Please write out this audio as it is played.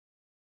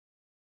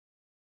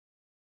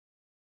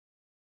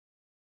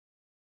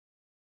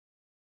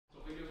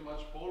so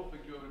much, Paul.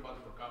 Thank you,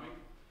 everybody, for coming.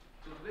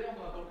 So today I'm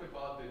going to talk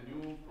about the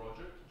new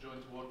project,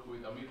 joint work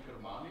with Amir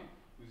Kermani,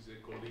 who is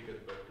a colleague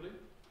at Berkeley.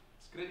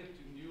 It's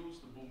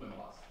Credit-Induced Boom and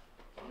Bust.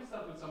 Let me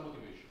start with some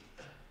motivation.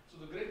 So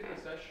the Great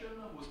Recession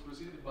was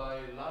preceded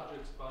by a large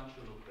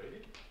expansion of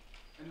credit,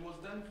 and was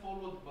then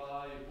followed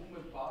by a boom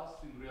and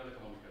bust in real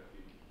economic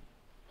activity.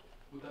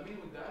 What I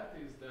mean with that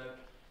is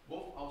that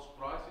both house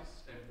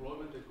prices,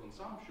 employment, and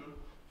consumption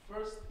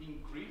first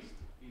increased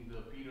in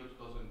the period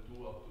 2002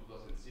 up to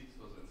 2006,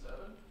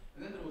 2007, and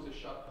then there was a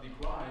sharp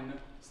decline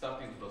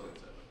starting in 2007.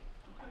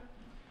 Okay.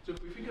 So if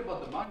we think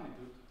about the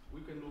magnitude,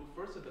 we can look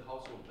first at the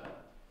household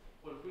debt.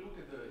 Well, if we look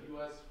at the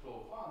US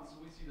flow of funds,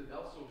 we see that the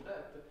household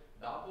debt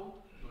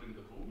doubled during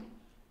the boom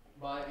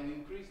by an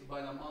increase by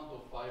an amount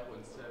of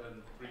 $5.7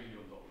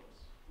 trillion.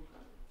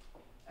 Okay.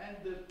 And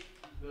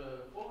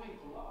the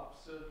following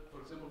collapse,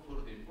 for example,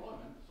 for the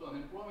employment, so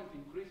unemployment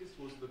increases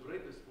was the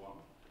greatest one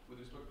with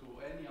respect to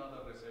any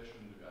other recession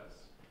in the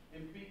US,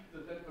 and peaked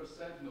at 10%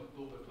 in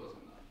October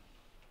 2009.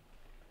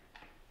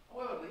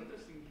 However, the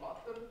interesting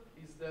pattern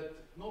is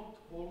that not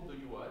all the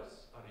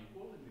US are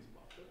equal in this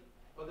pattern,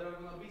 but there are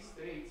going to be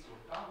states or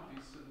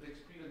counties that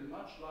experience a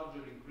much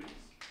larger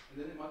increase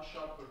and then a much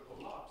sharper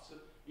collapse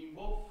in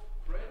both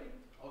credit,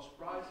 house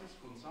prices,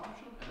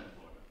 consumption, and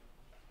employment.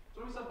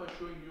 So let me start by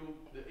showing you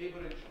the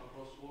average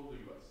across all the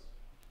US.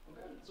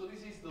 Okay? So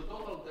this is the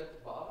total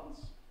debt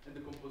balance and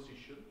the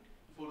composition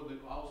for the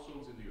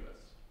households in the US.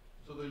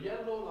 So the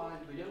yellow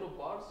line, the yellow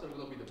bars are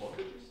going to be the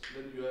mortgages,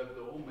 then you have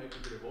the home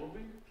equity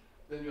revolving,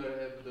 then you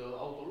have the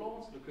auto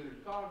loans, the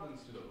credit card, and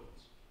student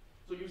loans.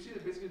 So you see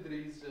that basically there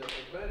is a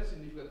very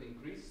significant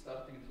increase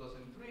starting in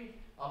 2003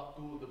 up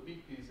to the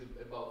peak is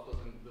about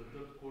the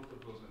third quarter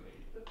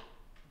 2008.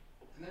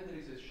 And then there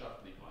is a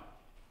sharp decline.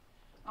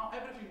 Now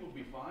everything would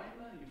be fine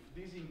if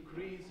this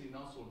increase in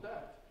household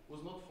debt was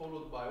not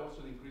followed by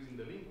also an increase in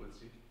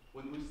delinquency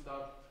when we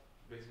start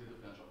basically the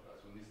financial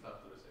crisis, when we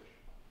start the recession.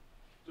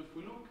 So if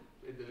we look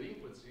at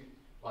delinquency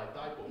by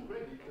type of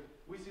credit,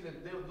 we see that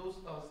those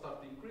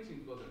start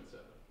increasing in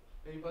 2007.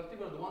 And in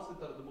particular, the ones that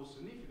are the most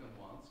significant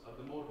ones are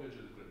the mortgage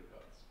and the credit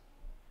cards.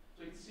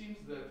 So it seems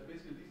that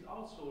basically these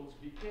households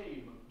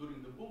became,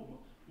 during the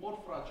boom,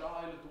 more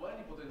fragile to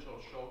any potential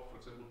shock,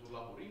 for example, to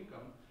labor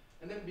income,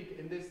 and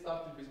they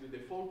started basically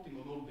defaulting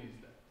on all these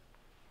debt.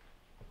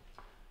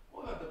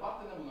 However, the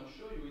pattern I want to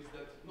show you is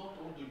that not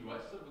all the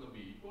US are going to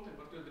be equal, in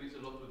particular there is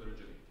a lot of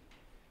heterogeneity.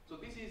 So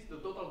this is the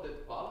total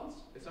debt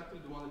balance,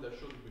 exactly the one that I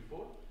showed you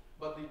before,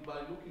 but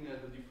by looking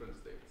at the different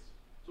states.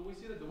 So we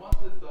see that the ones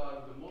that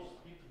are the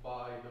most hit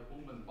by the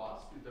boom and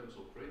bust in terms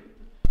of credit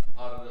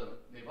are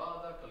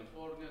Nevada,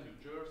 California, New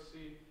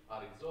Jersey,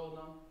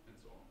 Arizona, and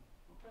so on.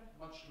 Okay?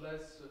 Much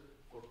less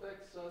for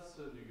Texas,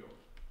 New York.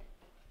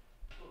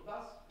 So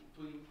thus,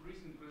 to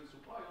increase in credit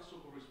supply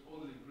also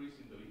corresponds an increase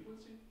in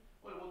delinquency.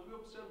 Well, what we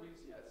observe is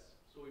yes.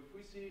 So if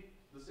we see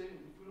the same,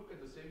 if we look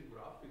at the same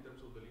graph in terms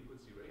of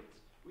delinquency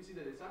rates, we see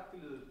that exactly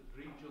the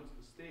regions,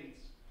 the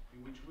states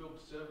in which we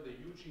observe the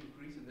huge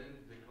increase and then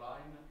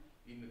decline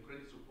in the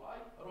credit supply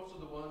are also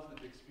the ones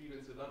that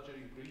experience a larger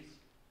increase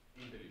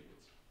in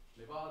delinquency.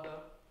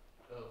 Nevada,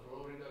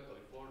 Florida,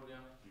 California,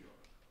 New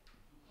York.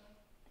 Okay.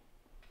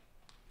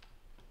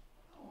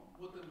 Now,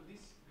 what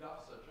this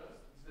graph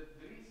suggests is that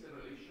there is a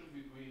relation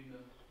between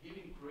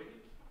giving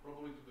credit,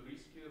 probably to the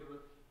riskier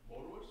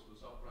borrowers, the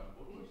subprime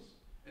borrowers,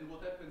 and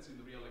what happens in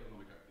the real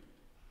economic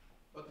activity.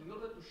 But in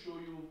order to show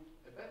you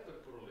a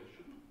better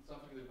correlation,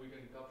 something that we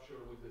can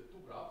capture with the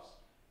two graphs,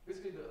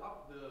 basically the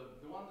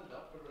one at the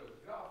upper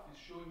graph is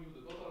showing you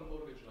the total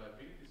mortgage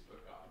liabilities per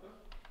capita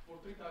for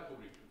three types of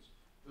regions.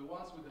 The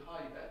ones with the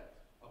high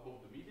debt,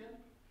 above the median,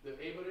 the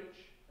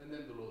average, and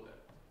then the low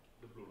debt,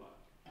 the blue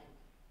line.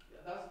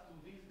 Yeah, that's to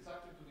this,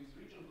 exactly to this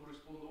region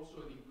correspond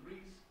also an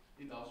increase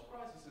in house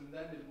prices and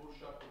then a more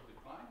sharper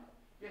decline.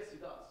 Yes,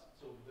 it does.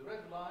 So the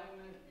red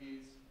line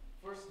is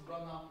first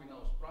run up in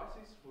house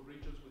prices for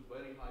regions with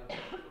very high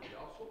debt for the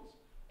households,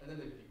 and then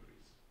they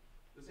decrease.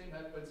 The same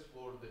happens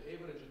for the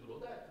average and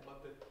low debt,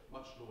 but at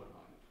much lower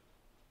magnitude.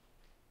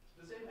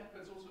 The same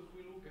happens also if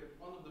we look at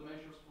one of the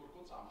measures for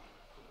consumption,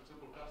 so for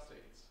example, car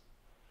sales.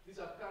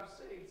 These are car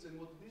sales, and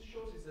what this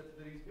shows is that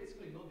there is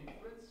basically no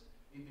difference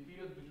in the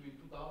period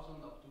between 2000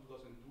 up to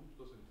 2002,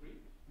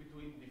 2003,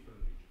 between different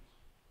regions.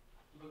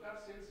 So the car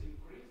sales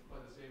increased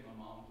by the same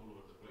amount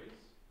all over the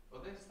place,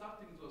 but then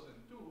starting in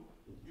 2002,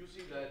 you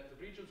see that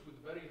regions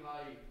with very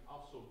high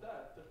household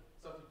debt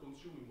started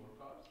consuming more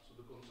cars, so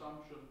the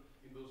consumption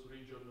in those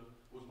regions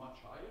was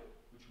much higher,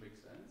 which makes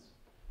sense.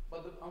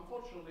 But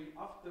unfortunately,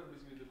 after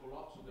basically the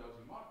collapse of the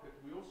housing market,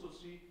 we also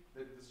see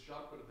that the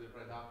sharper the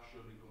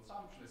reduction in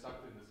consumption is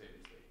exactly in the same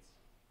states.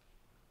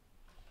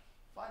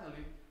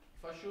 Finally,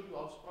 if I showed you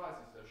house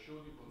prices, I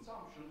showed you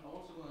consumption, I'm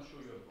also going to show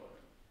you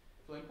employment.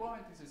 So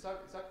employment is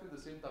exactly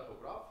the same type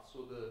of graph.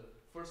 So the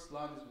first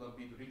line is going to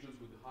be the regions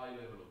with the high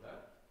level of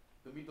debt.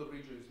 The middle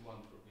region is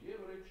one for the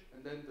average,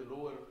 and then the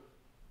lower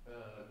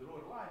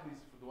line is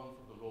for the one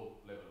for the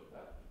low level of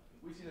debt.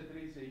 We see that there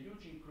is a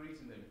huge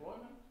increase in the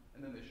employment,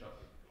 and then a sharp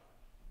decline.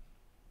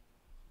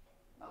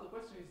 Now the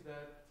question is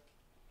that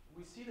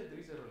we see that there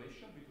is a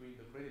relation between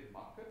the credit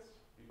markets,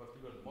 in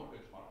particular the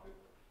mortgage market,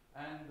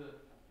 and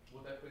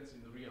what happens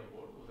in the real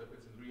world, what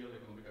happens in real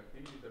economic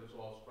activity in terms of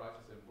house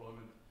prices,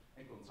 employment,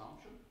 and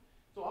consumption.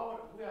 So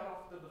we are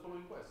after the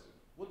following question.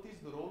 What is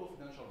the role of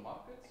financial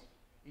markets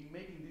in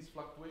making these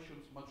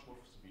fluctuations much more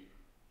severe?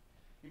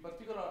 In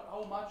particular,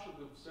 how much of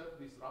the observed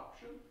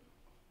disruption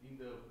in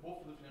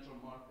both the financial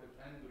market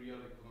and the real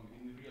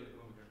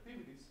economic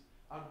activities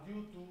are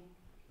due to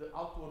the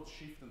outward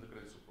shift in the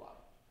credit supply.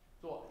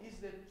 So is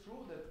it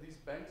true that these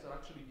banks are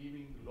actually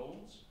giving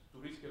loans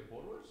to riskier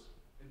borrowers,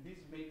 and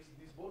this makes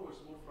these borrowers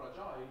more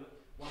fragile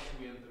once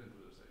we enter into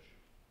the recession?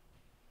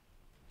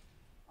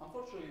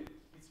 Unfortunately,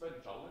 it's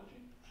very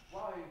challenging.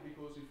 Why?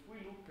 Because if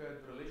we look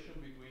at the relation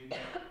between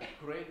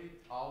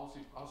credit, house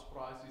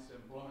prices,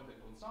 employment, and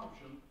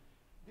consumption,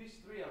 these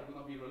three are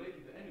going to be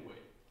related anyway,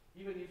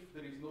 even if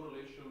there is no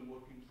relation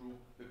working through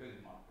the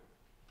credit market.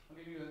 I'll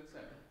give you an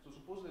example. So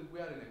suppose that we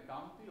are in a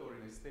country or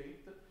in a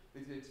state that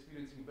is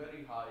experiencing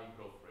very high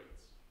growth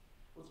rates.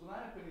 What's going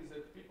to happen is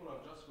that people are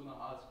just going to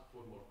ask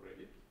for more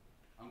credit.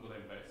 I'm going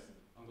to invest,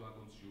 I'm going to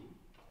consume,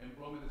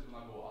 employment is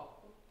going to go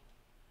up.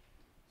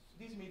 So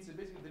this means that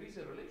basically there is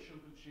a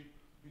relationship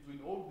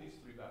between all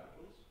these three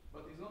variables,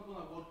 but it's not going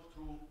to work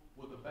through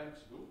what the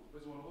banks do,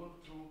 but it's going to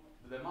work through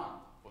the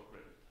demand for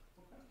credit.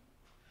 Okay?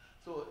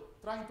 So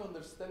trying to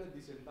understand and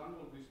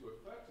disentangle these two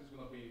effects is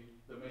going to be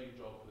the main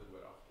job that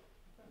we're after.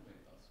 Okay? Main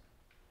task.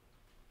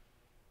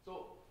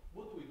 So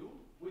what do?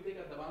 We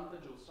take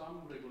advantage of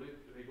some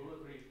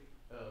regulatory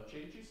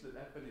changes that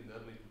happened in the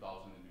early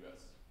 2000s in the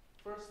US.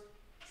 First,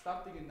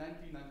 starting in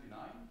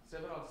 1999,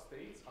 several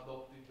states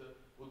adopted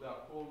what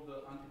are called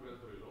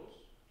anti-predatory laws.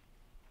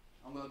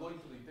 I'm going to go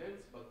into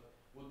details, but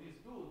what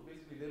these do,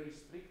 basically they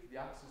restrict the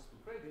access to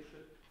credit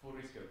for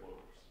riskier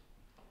borrowers.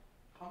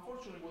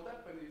 Unfortunately, what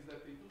happened is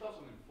that in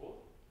 2004,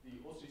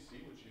 the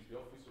OCC, which is the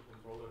Office of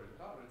Controller and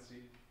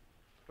Currency,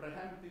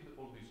 preempted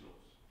all these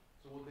laws.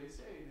 So what they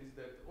say is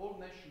that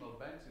all national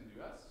banks in the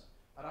US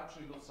are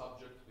actually not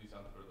subject to these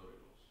anti-predatory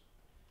laws,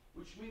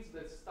 which means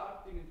that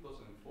starting in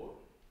 2004,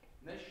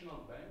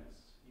 national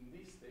banks in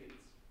these states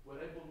were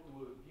able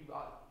to give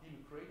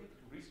credit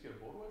to riskier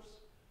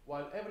borrowers,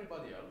 while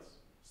everybody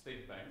else,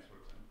 state banks, for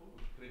example,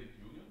 with credit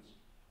unions,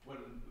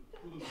 couldn't do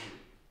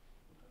it.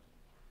 Okay.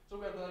 So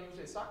we are going to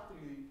use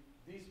exactly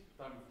this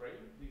time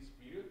frame, this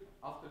period,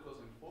 after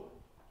 2004,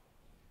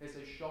 as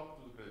a shock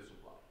to the credit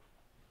supply.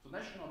 So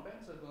national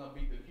banks are going to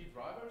be the key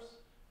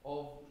drivers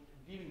of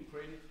giving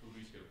credit to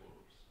riskier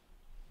borrowers.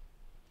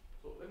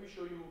 So let me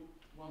show you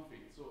one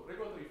thing. So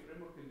regulatory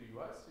framework in the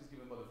US is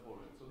given by the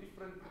following. So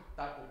different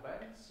type of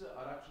banks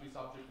are actually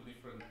subject to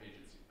different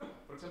agencies.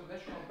 For example,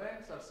 national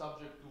banks are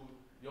subject to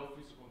the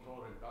Office of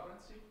Controller and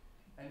Currency,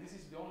 and this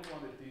is the only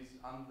one that is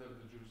under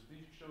the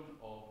jurisdiction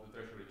of the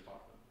Treasury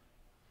Department.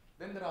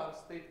 Then there are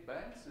state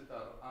banks that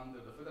are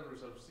under the Federal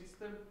Reserve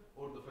System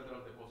or the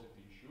Federal Deposit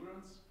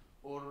Insurance,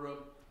 or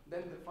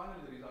then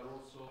finally there are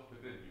also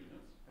the credit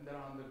unions, and they're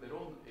under their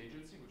own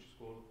agency, which is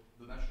called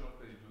the National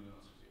Credit Union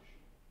Association.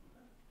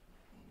 Okay.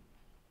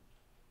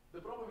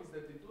 The problem is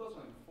that in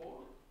 2004,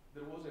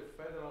 there was a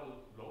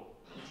federal law,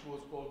 which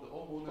was called the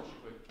Home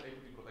Ownership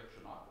Equity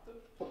Protection Act,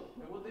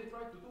 and what they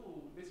tried to do,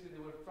 basically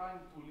they were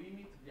trying to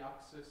limit the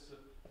access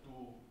to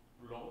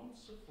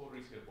loans for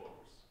riskier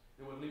borrowers.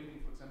 They were limiting,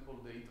 for example,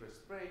 the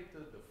interest rate,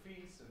 the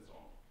fees, and so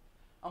on.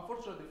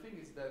 Unfortunately, the thing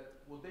is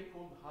that what they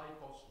called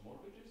high-cost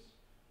mortgages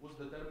was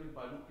determined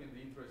by looking at the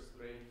interest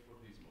rate for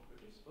these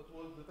mortgages, but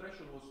the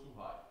threshold was too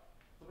high.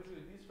 So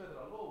basically, this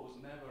federal law was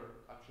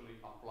never actually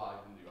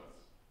applied in the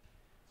US.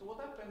 So what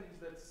happened is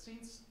that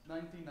since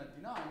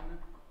 1999,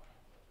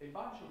 a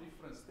bunch of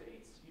different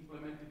states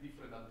implemented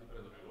different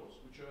anti-predatory laws,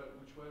 which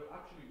were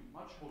actually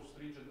much more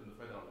stringent than the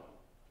federal one.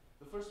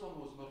 The first one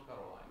was North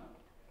Carolina.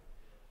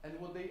 And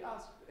what they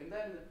asked, and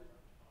then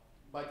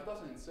by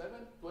 2007,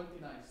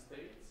 29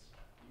 states,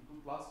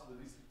 plus the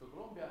District of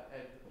Columbia,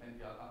 had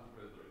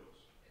anti-predatory laws.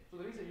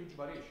 So there is a huge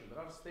variation. There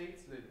are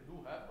states that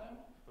do have them,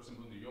 for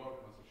example, New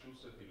York,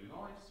 Massachusetts,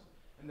 Illinois,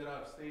 and there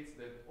are states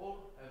that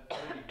all have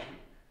very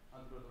weak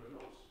anti-predatory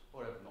laws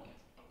or have none.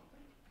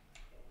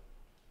 Okay.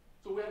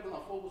 So we are going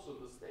to focus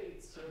on the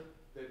states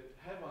that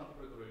have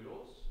anti-predatory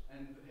laws,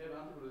 and have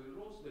anti-predatory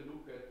laws that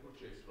look at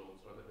purchase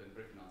loans rather than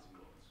refinancing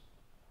loans.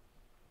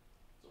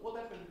 So what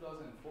happened in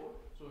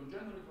 2004? So in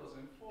January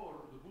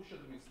 2004, the Bush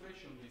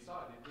administration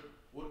decided,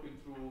 working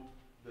through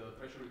the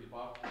Treasury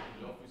Department and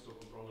the Office of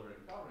Controller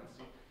and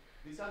Currency,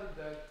 decided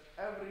that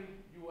every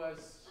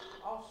US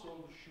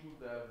household should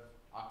have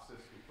access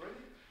to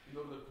credit in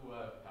order to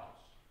have a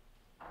house.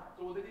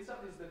 So what they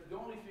decided is that the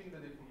only thing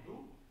that they could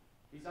do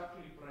is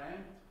actually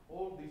preempt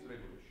all these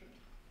regulations.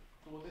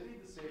 So what they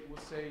did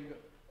was saying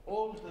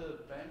all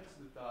the banks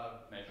that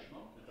are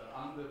national, that are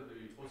under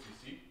the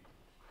OCC,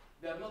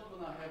 they are not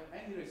going to have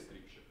any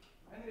restriction.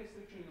 Any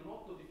restriction in a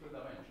lot of different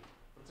dimensions.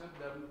 For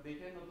example, they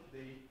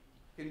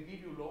can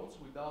give you loans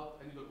without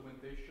any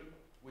documentation,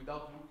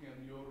 without looking at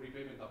your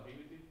repayment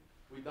ability,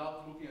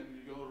 without looking at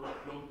your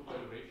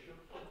loan-to-value ratio.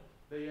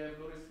 They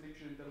have no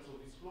restriction in terms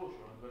of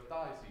disclosure, and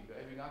advertising,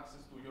 having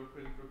access to your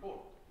credit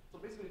report.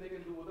 So basically they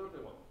can do whatever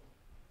they want,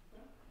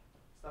 okay?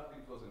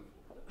 Starting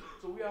 2004.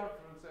 So we are,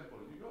 for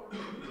example, in New York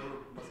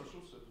or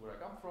Massachusetts, where I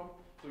come from,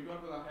 so you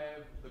are going to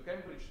have the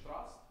Cambridge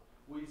Trust,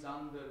 who is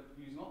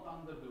not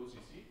under the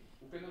OCC,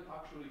 who cannot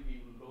actually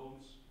give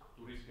loans to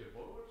riskier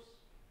borrowers,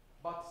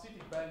 but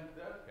Citibank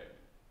there can.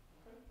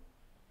 Okay?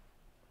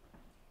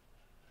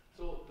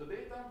 So the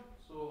data,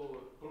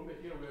 so Columbia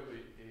here we have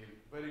a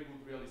very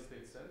good real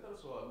estate center,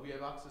 so we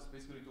have access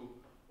basically to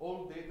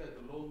all data at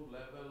the loan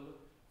level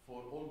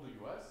for all the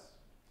US,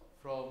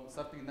 from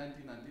starting in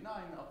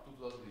 1999 up to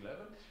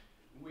 2011.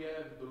 We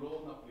have the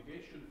loan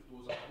application, if it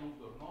was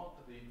approved or not,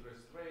 the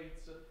interest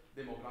rates,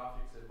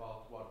 demographics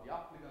about who are the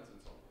applicants,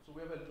 and so on. So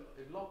we have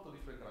a lot of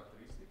different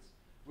characteristics.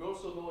 We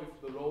also know if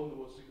the loan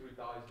was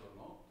securitized or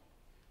not.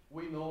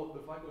 We know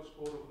the FICO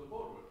score of the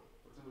borrower.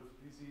 For example, if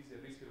this is a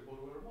riskier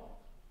borrower or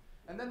not.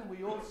 And then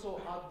we also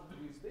add to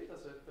this data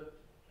set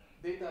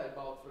data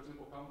about, for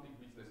example, counting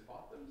business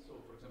patterns. So,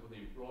 for example, the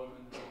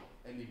employment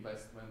and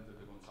investment, the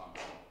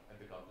consumption at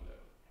the county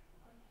level.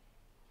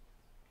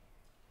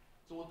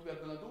 So what we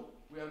are going to do,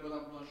 we are going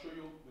to show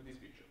you with this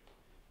picture.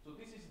 So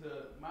this is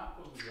the map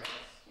of the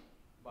US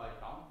by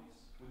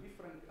counties, with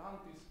different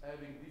counties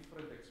having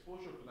different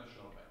exposure to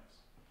national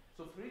banks.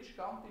 So for each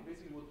county,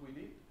 basically what we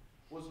did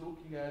was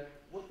looking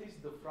at what is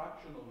the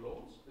fraction of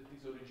loans that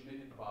is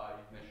originated by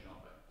national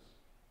banks.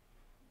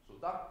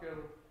 So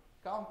darker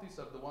counties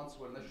are the ones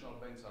where national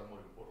banks are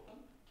more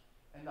important,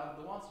 and are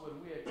the ones where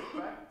we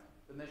expect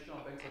the national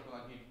banks are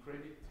going to give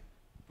credit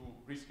to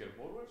riskier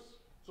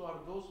borrowers. So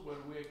are those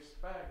where we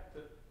expect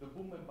the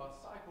boom and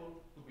bust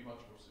cycle to be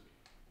much more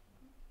severe.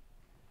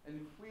 And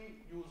if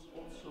we use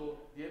also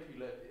the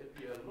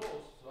EPL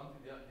laws, so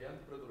the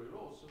anti-predatory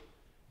laws,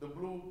 the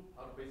blue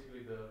are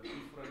basically the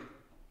different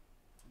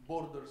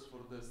borders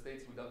for the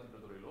states with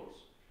anti-predatory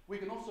laws.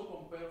 We can also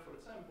compare, for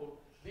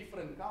example,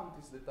 different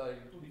counties that are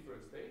in two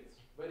different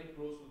states, very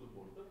close to the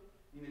border,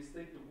 in a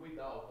state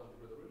without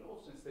anti-predatory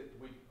laws and a state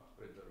with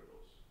predatory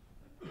laws.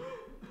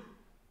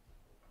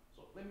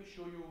 So let me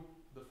show you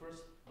the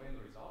first main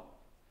result.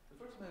 The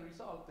first main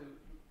result,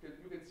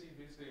 you can see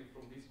basically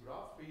from this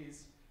graph,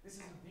 is this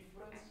is the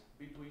difference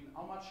between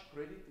how much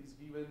credit is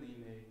given in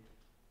a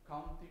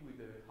county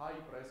with a high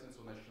presence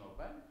of national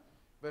bank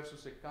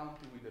versus a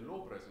county with a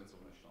low presence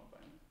of national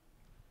bank.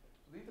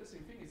 So the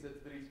interesting thing is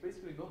that there is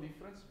basically no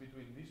difference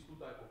between these two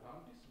types of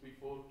counties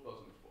before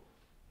 2004.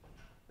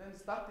 Then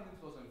starting in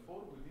 2004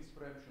 with this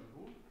preemption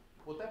rule,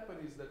 what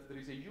happened is that there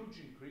is a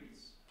huge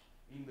increase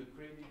in the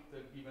credit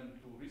given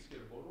to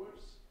riskier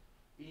borrowers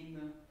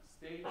in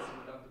states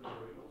with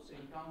anti-predatory laws,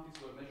 in counties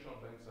where national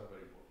banks are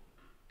very important.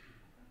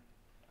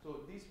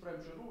 So this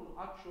preemption rule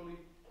actually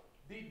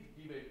did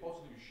give a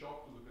positive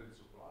shock to the credit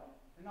supply,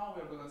 and now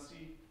we are going to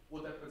see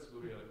what happens to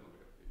the real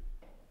economic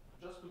activity.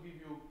 Just to give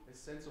you a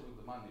sense of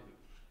the magnitude.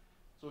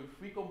 So if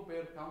we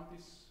compare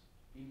counties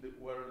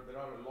where there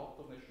are a lot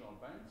of national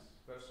banks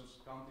versus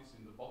counties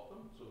in the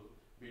bottom, so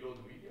below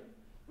the median,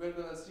 we're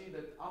going to see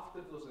that after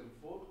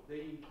 2004,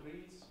 they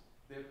increase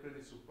their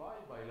credit supply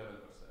by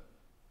 11%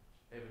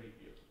 every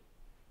year.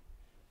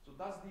 So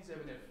does this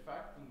have an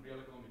effect on real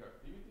economic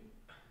activity?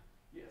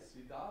 Yes,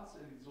 it does,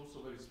 and it's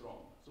also very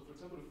strong. So for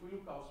example, if we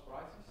look at house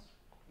prices,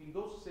 in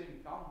those same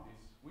counties,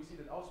 we see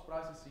that house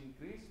prices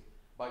increased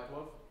by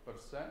 12%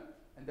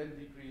 and then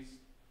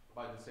decreased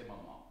by the same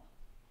amount.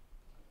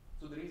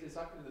 So there is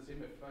exactly the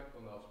same effect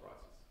on the house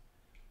prices.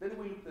 Then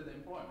we looked at the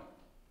employment.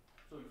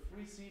 So if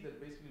we see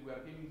that basically we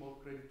are giving more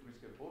credit to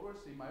riskier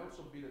borrowers, it might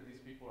also be that these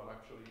people are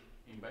actually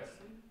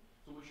investing.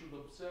 So we should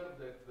observe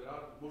that there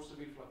are more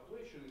severe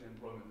fluctuation in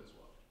employment as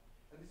well.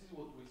 And this is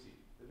what we see.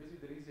 That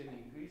basically there is an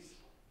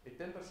increase, a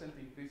 10%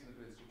 increase in the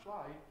credit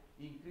supply,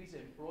 increase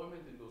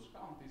employment in those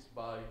counties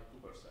by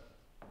 2%.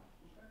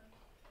 Okay?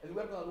 And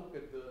we're going to look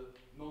at the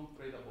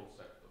non-tradable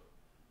sector.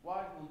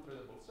 Why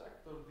non-tradable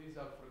sector? These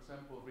are, for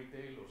example,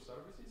 retail or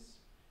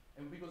services.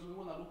 And because we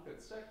want to look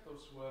at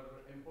sectors where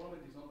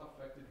employment is not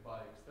affected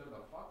by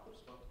external factors,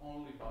 but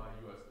only by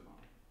US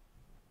demand.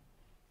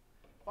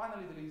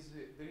 Finally,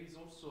 there is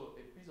also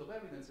a piece of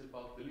evidence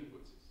about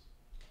delinquencies.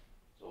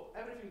 So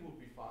everything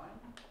would be fine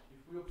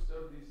if we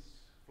observe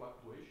these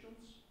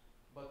fluctuations,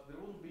 but there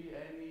wouldn't be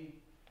any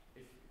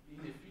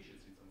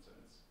inefficiency in some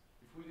sense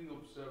if we didn't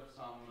observe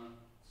some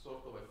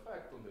sort of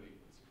effect on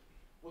delinquency.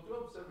 What we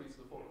observe is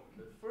the following: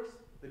 that first,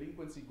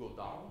 delinquency go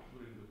down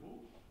during the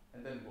boom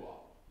and then go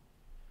up.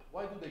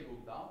 Why do they go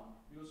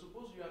down? Because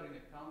suppose you are in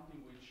a county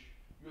in which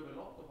you have a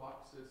lot of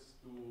access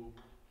to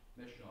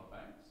national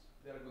banks.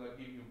 They are going to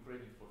give you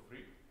credit for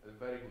free at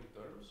very good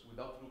terms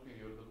without looking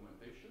at your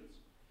documentations.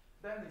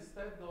 Then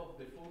instead of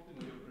defaulting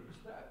on your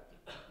previous debt,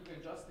 you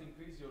can just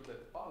increase your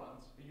debt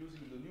balance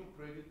using the new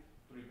credit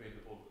to repay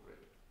the old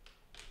credit.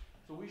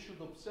 So we should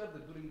observe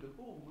that during the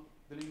boom,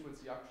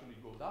 delinquency actually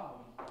go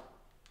down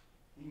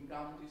in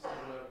counties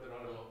where there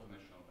are a lot of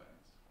national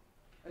banks.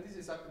 And this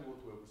is exactly what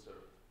we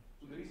observed.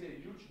 So there is a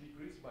huge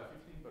decrease by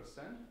 15%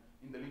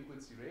 in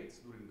delinquency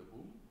rates during the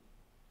boom.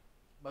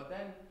 But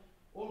then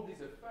all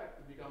this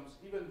effect becomes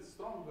even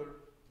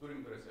stronger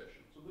during the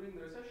recession. So during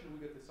the recession, we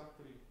get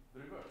exactly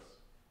the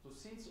reverse. So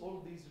since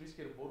all these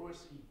riskier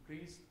borrowers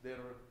increased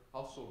their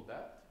household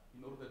debt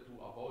in order to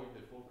avoid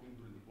defaulting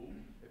during the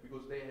boom,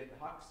 because they had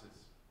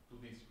access to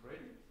this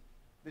credit,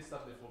 they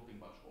start defaulting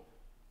much more.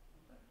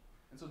 Okay?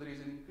 And so there is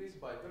an increase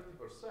by 30%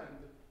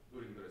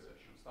 during the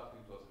recession,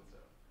 starting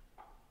 2007.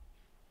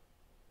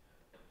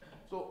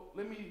 So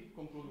let me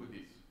conclude with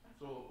this.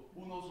 So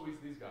who knows who is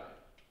this guy?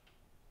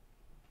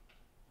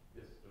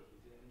 Yes, Josh.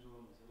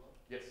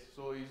 Yes,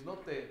 so he's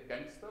not a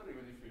gangster,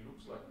 even if he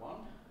looks like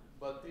one,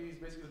 but he is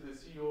basically the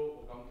CEO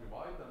of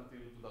Countrywide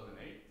until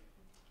 2008.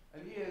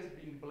 And he has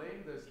been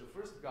blamed as the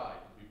first guy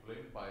to be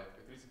blamed by,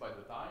 at least by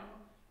the time,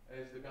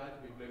 as the guy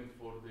to be blamed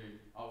for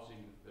the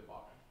housing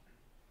debacle.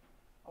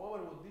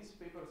 However, what this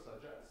paper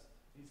suggests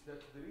is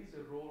that there is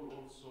a role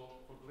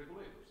also for the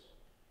regulators.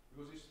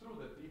 Because it's true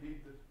that he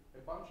did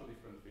a bunch of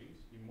different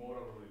things,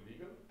 immoral or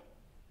illegal,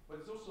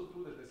 but it's also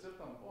true that at a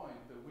certain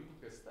point we took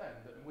a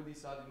stand and we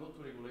decided not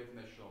to regulate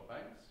national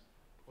banks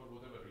for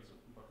whatever reason.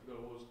 In particular,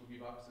 was to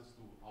give access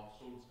to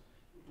households,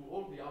 to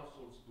all the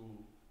households to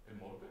a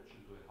mortgage,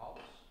 into a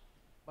house.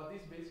 But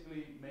this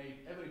basically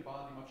made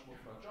everybody much more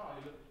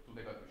fragile to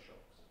negative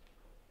shocks.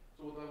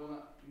 So what I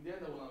wanna, in the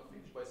end, I wanna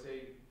finish by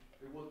saying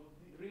that what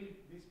really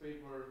this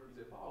paper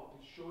is about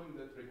is showing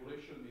that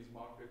regulation in this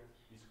market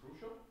is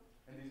crucial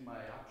and this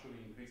might actually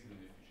increase the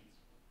inefficiency.